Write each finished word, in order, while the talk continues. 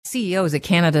CEOs at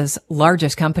Canada's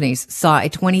largest companies saw a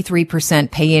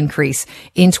 23% pay increase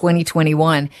in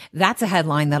 2021. That's a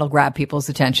headline that'll grab people's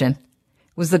attention. It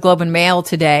was the Globe and Mail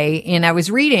today. And I was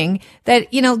reading that,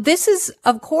 this is,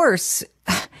 of course,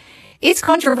 it's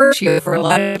controversial for a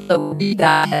lot of people to read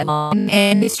that headline.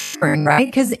 And it's true, right?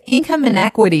 Because income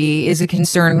inequity is a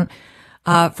concern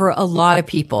for a lot of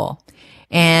people.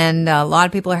 And a lot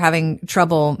of people are having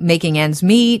trouble making ends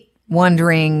meet,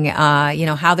 wondering,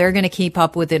 how they're going to keep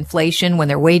up with inflation when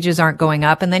their wages aren't going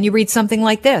up. And then you read something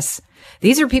like this.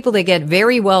 These are people that get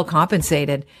very well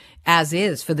compensated as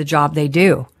is for the job they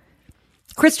do.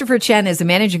 Christopher Chen is a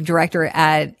managing director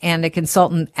and a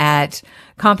consultant at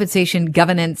Compensation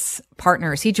Governance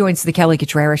Partners. He joins the Kelly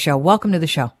Cutrara Show. Welcome to the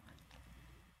show.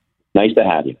 Nice to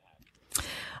have you.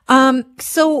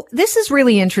 So this is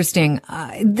really interesting.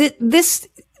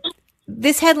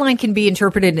 This headline can be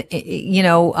interpreted,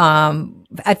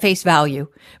 at face value,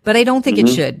 but I don't think it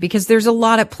should, because there's a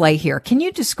lot at play here. Can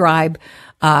you describe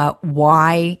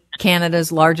why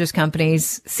Canada's largest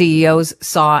companies, CEOs,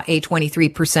 saw a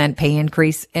 23% pay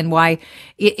increase, and why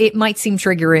it might seem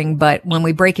triggering, but when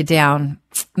we break it down,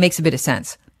 it makes a bit of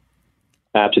sense?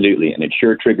 Absolutely, and it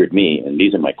sure triggered me, and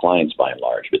these are my clients by and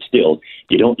large. But still,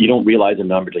 you don't realize a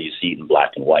number till you see it in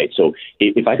black and white. So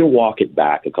if I can walk it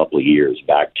back a couple of years,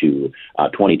 back to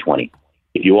 2020,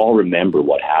 if you all remember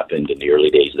what happened in the early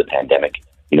days of the pandemic,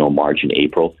 March and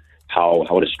April, how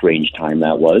what a strange time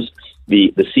that was.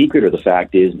 The secret or the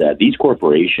fact is that these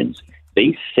corporations,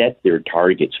 they set their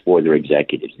targets for their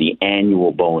executives, the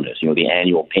annual bonus, the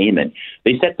annual payment.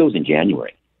 They set those in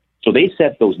January. So they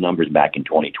set those numbers back in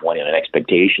 2020 on an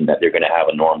expectation that they're going to have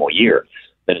a normal year.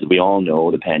 But as we all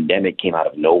know, the pandemic came out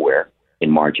of nowhere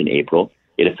in March and April.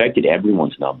 It affected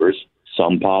everyone's numbers,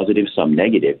 some positive, some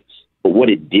negative. But what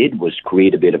it did was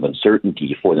create a bit of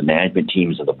uncertainty for the management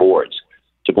teams and the boards.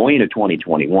 So going into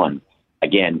 2021,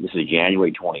 again, this is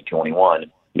January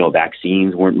 2021,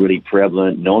 vaccines weren't really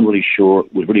prevalent. No one was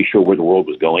really sure where the world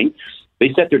was going.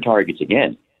 They set their targets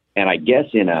again. And I guess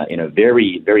in a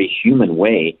very, very human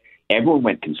way, everyone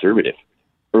went conservative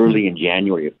early in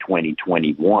January of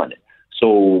 2021. So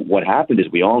what happened is,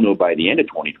 we all know by the end of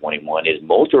 2021 is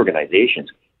most organizations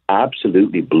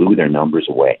absolutely blew their numbers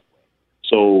away.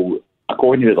 So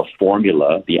according to the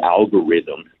formula, the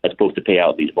algorithm that's supposed to pay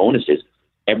out these bonuses,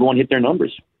 everyone hit their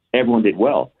numbers. Everyone did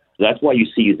well. So that's why you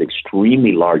see these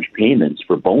extremely large payments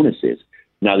for bonuses.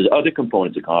 Now, there's other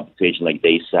components of compensation like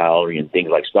base salary and things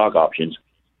like stock options,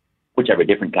 which have a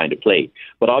different kind of play.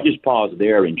 But I'll just pause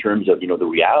there in terms of, the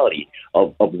reality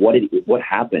of what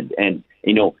happened. And,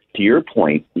 to your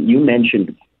point, you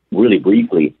mentioned really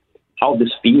briefly how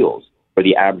this feels for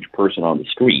the average person on the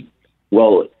street.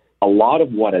 Well, a lot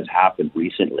of what has happened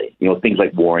recently, things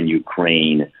like war in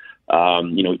Ukraine,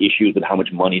 issues with how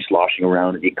much money is sloshing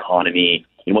around in the economy,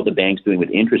 what the bank's doing with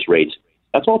interest rates,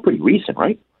 that's all pretty recent,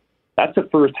 right? That's the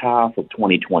first half of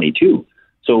 2022.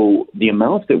 So the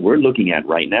amounts that we're looking at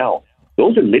right now,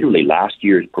 those are literally last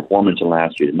year's performance and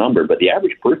last year's number. But the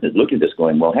average person is looking at this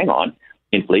going, well, hang on,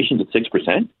 inflation's at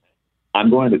 6%. I'm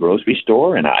going to the grocery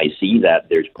store and I see that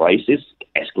there's prices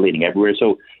escalating everywhere.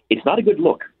 So it's not a good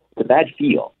look. It's a bad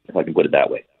feel, if I can put it that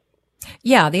way.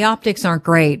 Yeah, the optics aren't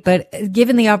great, but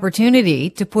given the opportunity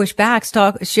to push back,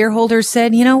 shareholders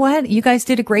said, you know what? You guys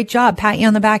did a great job. Pat you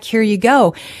on the back. Here you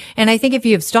go. And I think if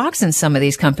you have stocks in some of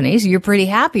these companies, you're pretty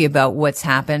happy about what's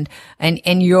happened,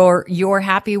 and you're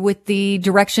happy with the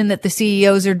direction that the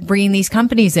CEOs are bringing these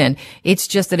companies in. It's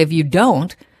just that if you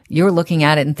don't, you're looking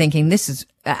at it and thinking this is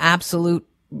absolute.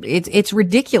 It's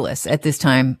ridiculous at this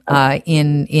time,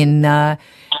 in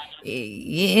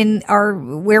our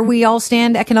where we all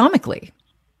stand economically.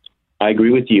 I agree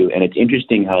with you, and it's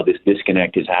interesting how this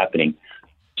disconnect is happening.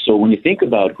 So when you think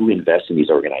about who invests in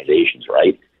these organizations,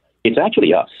 right, it's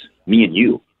actually us, me and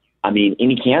you. I mean,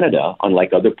 in Canada,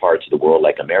 unlike other parts of the world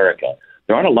like America,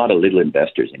 there aren't a lot of little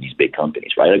investors in these big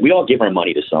companies, right? Like, we all give our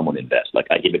money to someone to invest. Like,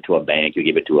 I give it to a bank, you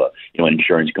give it to an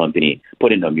insurance company,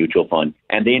 put it in a mutual fund,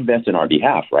 and they invest on our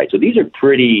behalf, right? So these are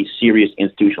pretty serious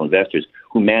institutional investors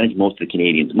who manage most of the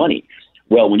Canadians' money.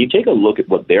 Well, when you take a look at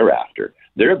what they're after,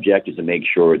 their objective is to make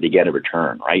sure they get a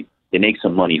return, right? They make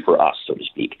some money for us, so to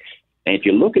speak. And if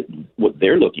you look at what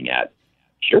they're looking at,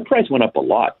 share price went up a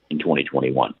lot in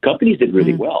 2021. Companies did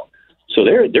really well. So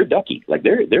they're ducky, like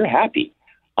they're happy.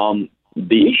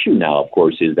 The issue now, of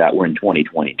course, is that we're in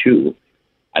 2022.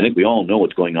 I think we all know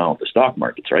what's going on with the stock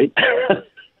markets, right?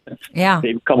 Yeah.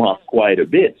 They've come off quite a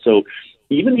bit. So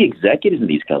even the executives in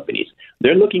these companies,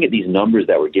 they're looking at these numbers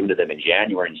that were given to them in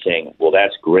January and saying, well,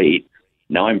 that's great.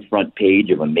 Now I'm front page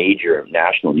of a major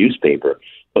national newspaper.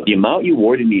 But the amount you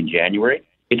awarded me in January,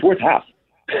 it's worth half.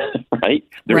 right?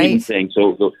 They're even saying,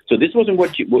 so this wasn't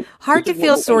what you... Hard to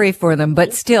feel sorry for them,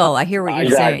 but still, I hear what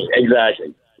you're saying.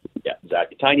 Exactly. Yeah,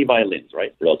 exactly. Tiny violins,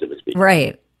 right? Relatively speaking.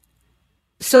 Right.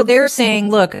 So they're saying,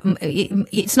 look,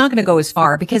 it's not going to go as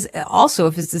far because also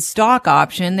if it's a stock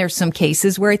option, there's some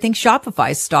cases where I think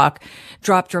Shopify's stock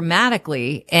dropped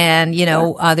dramatically and,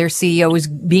 their CEO is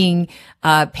being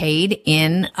paid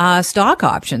in stock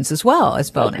options as well as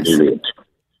bonus.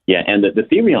 Yeah, and the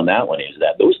theory on that one is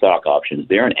that those stock options,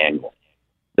 they're an annual.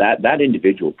 That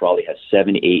individual probably has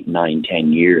 7, 8, 9,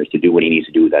 10 years to do what he needs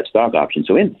to do with that stock option.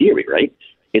 So in theory, right,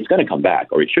 it's going to come back,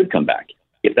 or it should come back.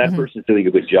 If that person's doing a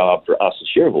good job for us as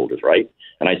shareholders, right?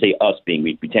 And I say us being,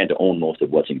 we tend to own most of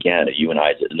what's in Canada, you and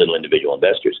I as little individual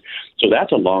investors. So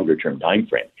that's a longer term time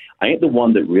frame. I think the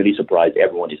one that really surprised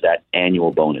everyone is that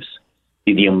annual bonus,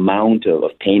 the amount of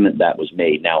payment that was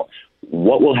made. Now,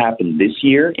 what will happen this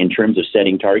year in terms of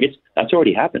setting targets? That's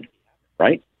already happened,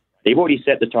 right? They've already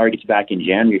set the targets back in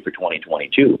January for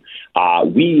 2022.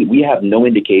 We have no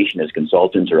indication as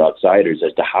consultants or outsiders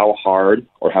as to how hard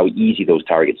or how easy those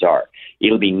targets are.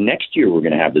 It'll be next year we're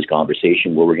going to have this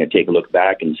conversation where we're going to take a look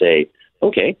back and say,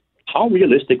 okay, how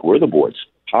realistic were the boards?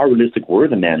 How realistic were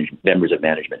the members of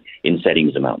management in setting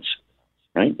these amounts?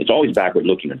 Right? It's always backward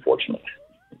looking, unfortunately.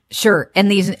 Sure.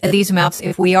 And these amounts,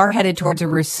 if we are headed towards a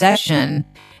recession,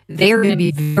 they are going to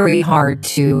be very hard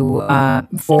to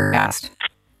forecast.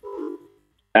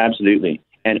 Absolutely.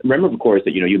 And remember, of course,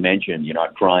 that, you mentioned you're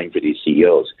not crying for these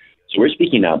CEOs. So we're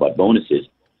speaking now about bonuses.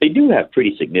 They do have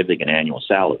pretty significant annual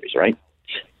salaries, right?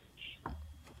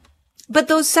 But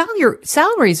those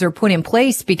salaries are put in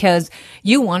place because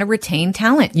you want to retain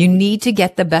talent. You need to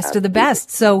get the best of the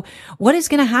best. So what is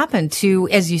going to happen to,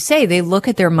 as you say, they look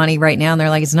at their money right now and they're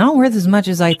like, it's not worth as much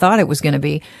as I thought it was going to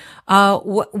be.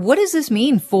 What does this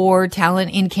mean for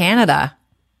talent in Canada?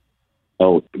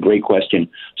 Oh, great question.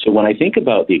 So when I think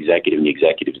about the executive and the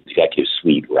executive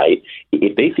suite, right,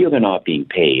 if they feel they're not being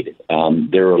paid,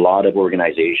 there are a lot of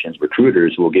organizations,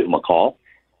 recruiters who will give them a call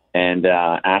and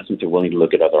ask them if they're willing to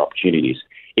look at other opportunities.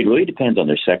 It really depends on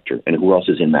their sector and who else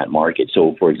is in that market.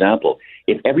 So, for example,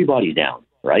 if everybody's down,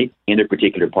 right, in their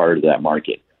particular part of that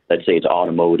market, let's say it's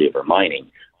automotive or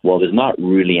mining, well, there's not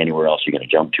really anywhere else you're going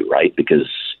to jump to, right, because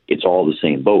it's all the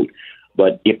same boat.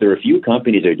 But if there are a few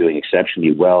companies that are doing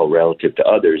exceptionally well relative to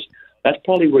others, that's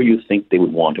probably where you think they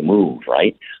would want to move,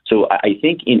 right? So I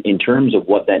think in terms of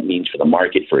what that means for the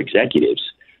market for executives,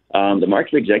 the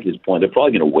market for executives point, they're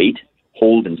probably going to wait,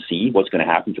 hold and see what's going to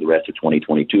happen for the rest of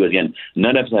 2022. Again,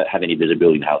 none of us have any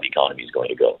visibility on how the economy is going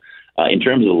to go. In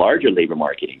terms of the larger labor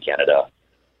market in Canada,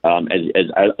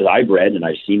 as I've read and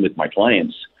I've seen with my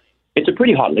clients, it's a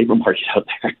pretty hot labor market out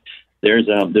there.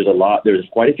 There's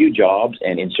quite a few jobs,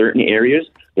 and in certain areas,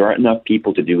 there aren't enough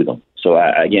people to do them. So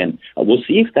again, we'll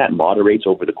see if that moderates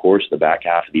over the course of the back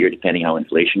half of the year, depending how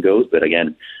inflation goes. But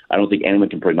again, I don't think anyone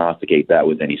can prognosticate that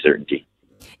with any certainty.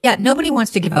 Yeah, nobody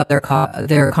wants to give up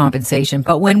their compensation.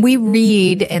 But when we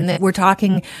read, and we're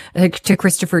talking to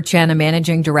Christopher Chen, a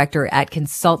managing director at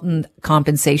Consultant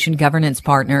Compensation Governance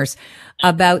Partners,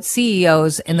 about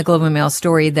CEOs in the Globe and Mail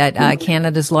story that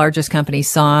Canada's largest company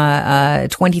saw a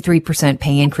 23%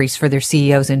 pay increase for their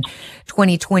CEOs in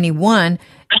 2021.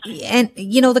 And,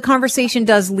 the conversation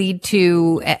does lead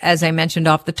to, as I mentioned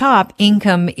off the top,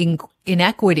 income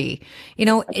inequity.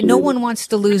 No one wants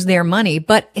to lose their money,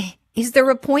 but is there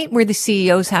a point where the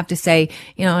CEOs have to say,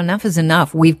 enough is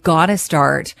enough? We've got to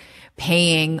start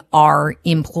paying our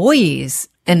employees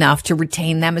enough to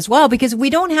retain them as well, because we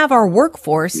don't have our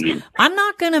workforce. I'm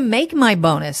not going to make my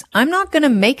bonus. I'm not going to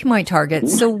make my target.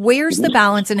 So where's the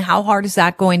balance, and how hard is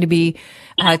that going to be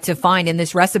to find in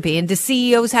this recipe? And do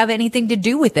CEOs have anything to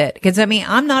do with it? Because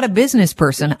I'm not a business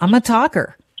person. I'm a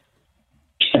talker.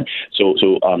 So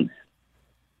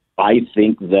I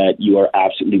think that you are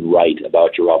absolutely right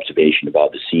about your observation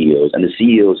about the CEOs, and the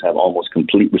CEOs have almost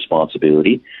complete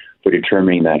responsibility for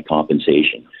determining that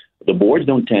compensation. The boards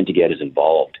don't tend to get as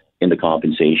involved in the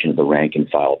compensation of the rank and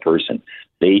file person.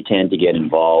 They tend to get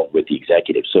involved with the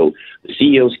executive. So the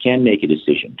CEOs can make a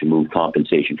decision to move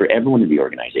compensation for everyone in the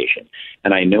organization.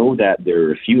 And I know that there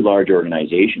are a few large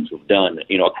organizations who have done,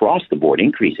 across the board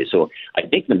increases. So I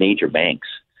think the major banks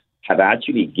have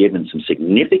actually given some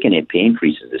significant pay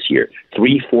increases this year,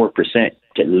 3-4%,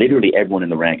 to literally everyone in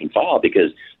the rank and file,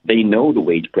 because they know the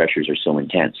wage pressures are so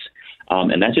intense.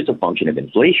 And that's just a function of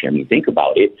inflation. Think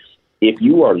about it. If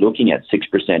you are looking at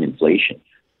 6% inflation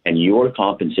and your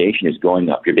compensation is going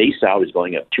up, your base salary is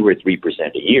going up 2 or 3%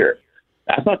 a year,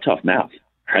 that's not tough math,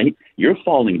 right? You're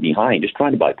falling behind just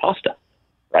trying to buy pasta,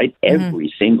 right?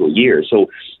 Every single year. So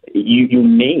you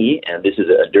may, and this is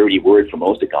a dirty word for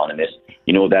most economists,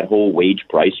 that whole wage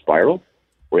price spiral,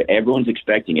 where everyone's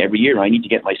expecting every year, I need to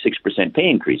get my 6% pay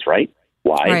increase, right?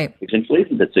 Why? Right. Because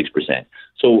inflation's at 6%.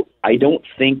 So I don't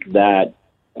think that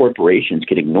corporations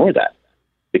can ignore that,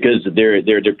 because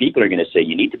their people are going to say,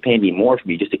 you need to pay me more for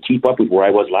me just to keep up with where I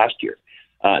was last year.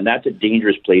 And that's a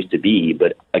dangerous place to be.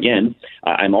 But again,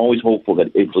 I'm always hopeful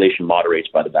that inflation moderates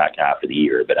by the back half of the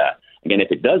year. But again,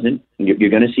 if it doesn't, you're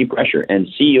going to see pressure. And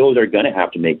CEOs are going to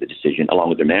have to make the decision, along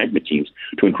with their management teams,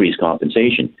 to increase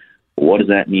compensation. What does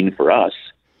that mean for us?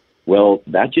 Well,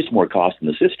 that's just more cost in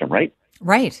the system, right?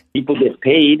 Right. People get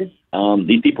paid.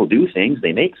 These people do things.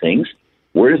 They make things.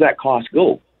 Where does that cost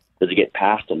go? Does it get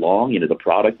passed along into the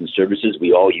product and services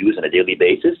we all use on a daily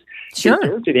basis? Sure.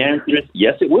 The answer is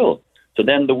yes, it will. So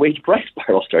then the wage price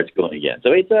spiral starts going again.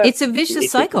 So it's a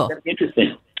vicious cycle. It's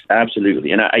interesting.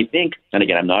 Absolutely. And I think, and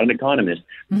again, I'm not an economist,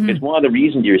 it's one of the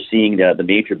reasons you're seeing the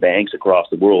major banks across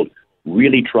the world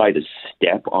really try to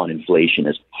step on inflation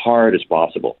as hard as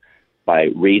possible by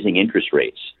raising interest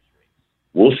rates.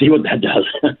 We'll see what that does.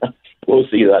 We'll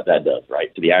see what that does,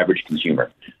 right, to the average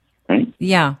consumer, right?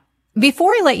 Yeah.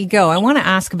 Before I let you go, I want to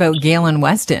ask about Galen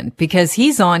Weston, because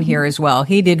he's on here as well.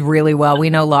 He did really well. We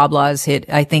know Loblaws hit,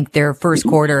 I think, their first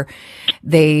quarter.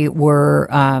 They were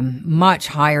much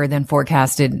higher than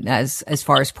forecasted as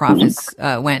far as profits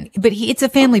went. But it's a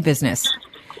family business.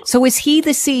 So is he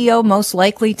the CEO most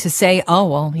likely to say, oh,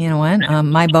 well, you know what,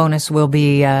 my bonus will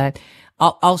be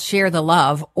I'll share the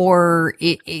love? Or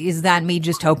is that me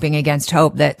just hoping against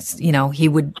hope that, you know, he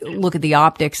would look at the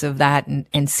optics of that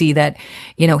and see that,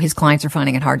 you know, his clients are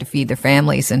finding it hard to feed their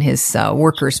families and his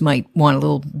workers might want a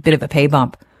little bit of a pay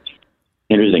bump?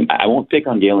 Interesting. I won't pick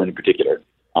on Galen in particular,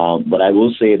 but I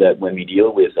will say that when we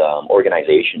deal with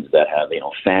organizations that have, you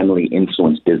know, family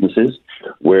influenced businesses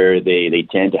where they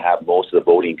tend to have most of the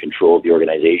voting control of the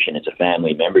organization, it's a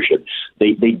family membership,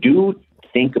 they do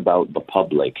think about the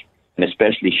public, and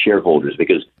especially shareholders,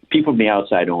 because people from the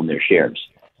outside own their shares.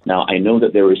 Now, I know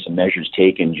that there were some measures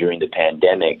taken during the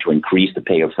pandemic to increase the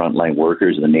pay of frontline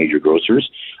workers and the major grocers.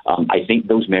 I think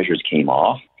those measures came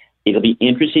off. It'll be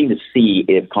interesting to see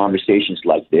if conversations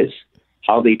like this,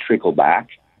 how they trickle back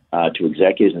to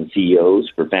executives and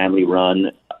CEOs for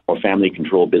family-run or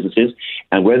family-controlled businesses,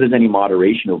 and whether there's any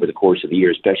moderation over the course of the year,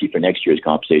 especially for next year's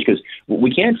compensation. Because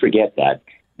we can't forget that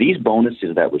these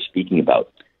bonuses that we're speaking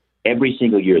about, every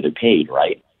single year they're paid,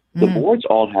 right? The boards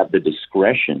all have the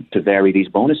discretion to vary these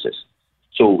bonuses.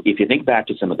 So if you think back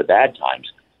to some of the bad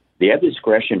times, they have the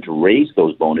discretion to raise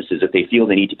those bonuses if they feel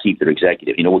they need to keep their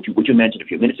executive. You know, what you mentioned a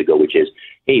few minutes ago, which is,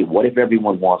 hey, what if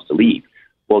everyone wants to leave?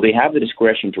 Well, they have the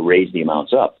discretion to raise the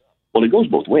amounts up. Well, it goes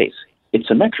both ways. It's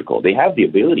symmetrical. They have the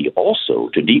ability also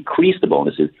to decrease the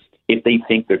bonuses if they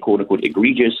think they're, quote unquote,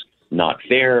 egregious, not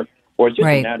fair, or it's just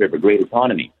a matter of a great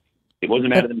economy. It wasn't a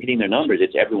matter of them hitting their numbers.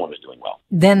 It's everyone was doing well.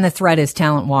 Then the threat is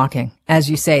talent walking.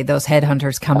 As you say, those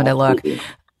headhunters coming to look.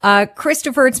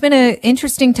 Christopher, it's been an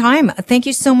interesting time. Thank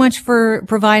you so much for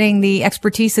providing the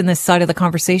expertise in this side of the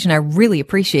conversation. I really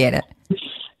appreciate it.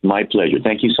 My pleasure.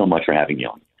 Thank you so much for having me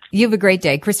on. You have a great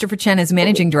day. Christopher Chen is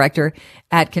Managing Director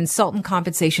at Consultant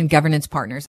Compensation Governance Partners.